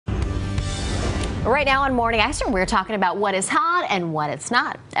Right now on Morning Action, we're talking about what is hot and what it's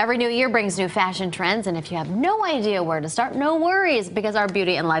not. Every new year brings new fashion trends, and if you have no idea where to start, no worries, because our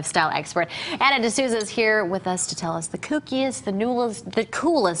beauty and lifestyle expert, Anna De Souza, is here with us to tell us the kookiest, the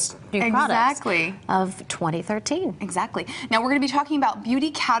coolest new products of 2013. Exactly. Now, we're going to be talking about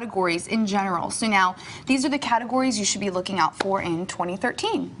beauty categories in general. So now, these are the categories you should be looking out for in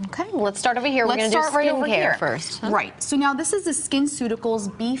 2013. Okay, well, let's start over here. We're going to do skincare first. Right. So now, this is the SkinCeuticals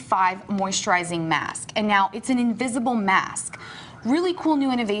B5 Moisturizing Mask, and now it's an invisible mask. Really cool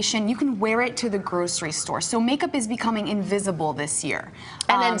new innovation. You can wear it to the grocery store. So makeup is becoming invisible this year.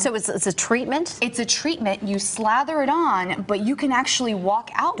 And then, so it's a treatment? It's a treatment. You slather it on, but you can actually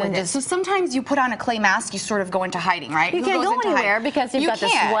walk out with it. So sometimes you put on a clay mask, you sort of go into hiding, right? You can't go anywhere because you've got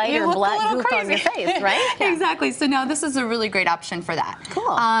this white or black goop on your face, right? Yeah. Exactly. So now this is a really great option for that.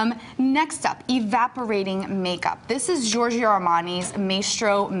 Cool. Next up, evaporating makeup. This is Giorgio Armani's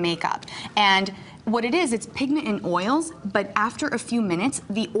Maestro makeup. And what it is, it's pigment and oils, but after a few minutes,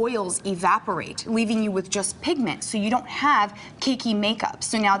 the oils evaporate, leaving you with just pigment, so you don't have cakey makeup.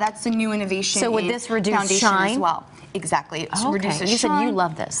 So now that's a new innovation. So would this reduce shine as well? Exactly. It reduces shine. You said you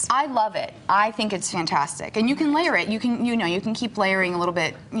love this. I love it. I think it's fantastic, and you can layer it. You can, you can keep layering a little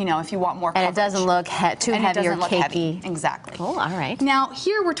bit, if you want more coverage. And it doesn't look too heavy or cakey. Exactly. Cool. All right. Now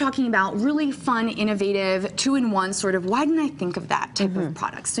here we're talking about really fun, innovative, two-in-one sort of. Why didn't I think of that type of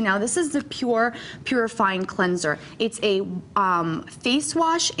product? So now this is the Purifying Cleanser. It's a face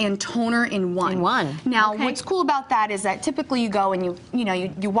wash and toner in one. Now what's cool about that is that typically you go and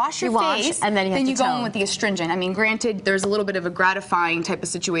you wash your face, and then you go in with the astringent. I mean, granted, there's a little bit of a gratifying type of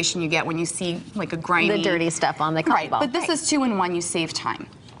situation you get when you see like a grimy, the dirty stuff on the cotton ball. But this is two-in-one. You save time.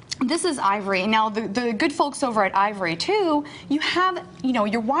 This is Ivory. Now, the good folks over at Ivory, too, you have,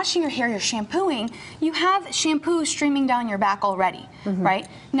 you're washing your hair, you're shampooing, you have shampoo streaming down your back already, right?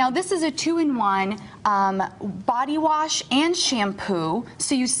 Now, this is a two-in-one body wash and shampoo,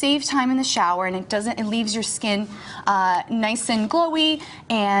 so you save time in the shower, and it leaves your skin nice and glowy,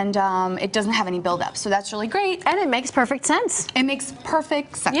 and it doesn't have any buildup, so that's really great. And it makes perfect sense. It makes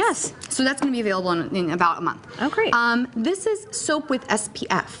perfect sense. Yes. So that's going to be available in about a month. Oh, great. This is soap with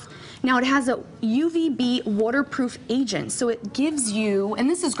SPF. Now it has a UVB waterproof agent, so it gives you, and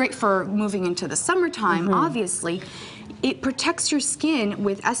this is great for moving into the summertime, obviously, it protects your skin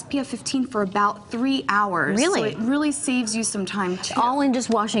with SPF 15 for about 3 hours. Really? So it really saves you some time too. All in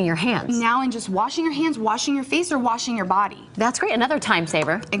just washing your hands. Now in just washing your hands, washing your face, or washing your body. That's great. Another time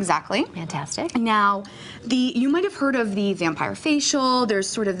saver. Exactly. Fantastic. Now, you might have heard of the vampire facial. There's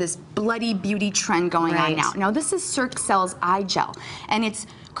sort of this bloody beauty trend going on now. Now this is Cirque Cell's eye gel, and it's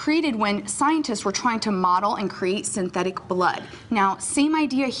created when scientists were trying to model and create synthetic blood. Now, same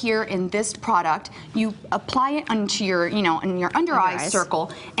idea here in this product. You apply it onto your, in your under eye circle,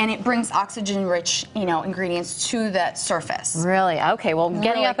 and it brings oxygen-rich, ingredients to that surface. Really? Okay. Well,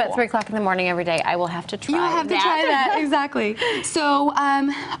 getting up at 3 o'clock in the morning every day, I will have to try. You'll have to try that. Exactly. So,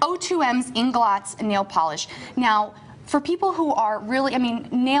 O2M's Inglot's nail polish. Now, for people who are really,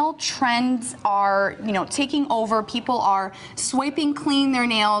 nail trends are, taking over. People are swiping clean their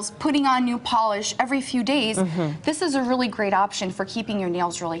nails, putting on new polish every few days. This is a really great option for keeping your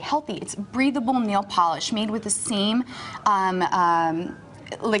nails really healthy. It's breathable nail polish made with the same,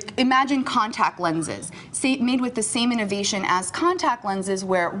 imagine contact lenses, made with the same innovation as contact lenses,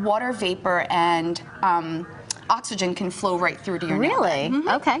 where water vapor and oxygen can flow right through to your nail. Really?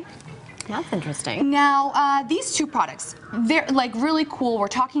 Okay. That's interesting. Now, these two products, they're really cool. We're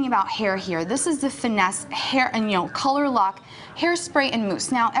talking about hair here. This is the Finesse hair and color lock hairspray and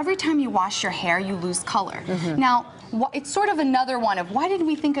mousse. Now, every time you wash your hair, you lose color. Now, it's sort of another one of why didn't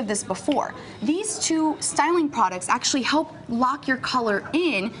we think of this before? These two styling products actually help lock your color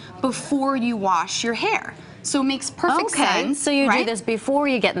in before you wash your hair. So it makes perfect sense. So you do this before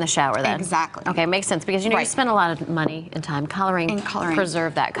you get in the shower then? Exactly. Okay, makes sense, because you spend a lot of money and time coloring.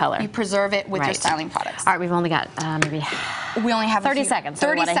 Preserve that color. You preserve it with your styling products. All right, we've only got we only have 30 seconds.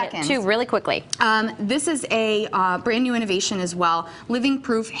 30 seconds. Hit 2 really quickly. This is a brand new innovation as well. Living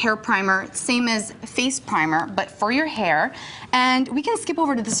Proof hair primer, same as face primer, but for your hair. And we can skip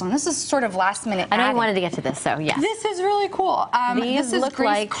over to this one. This is sort of last minute. I know you wanted to get to this, so yes. This is really cool. These this is look Grace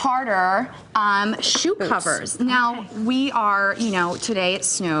like Carter shoe covers. Now, we are, today it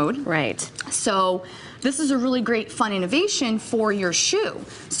snowed. Right. So this is a really great fun innovation for your shoe.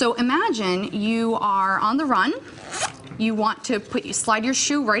 So imagine you are on the run. You want to slide your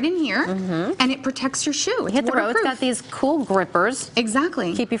shoe right in here, and it protects your shoe. Hit the road. It's got these cool grippers.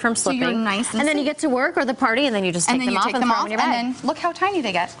 Exactly. Keep you from slipping. So you're nice and then you get to work or the party, and then you just take them off and throw them in your bag. And then look how tiny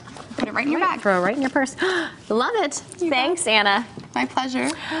they get. Put it right in your bag. Throw it right in your purse. Love it. Thanks, Anna. My pleasure.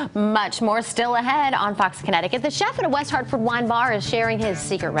 Much more still ahead on Fox Connecticut. The chef at a West Hartford wine bar is sharing his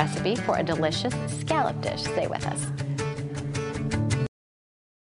secret recipe for a delicious scallop dish. Stay with us.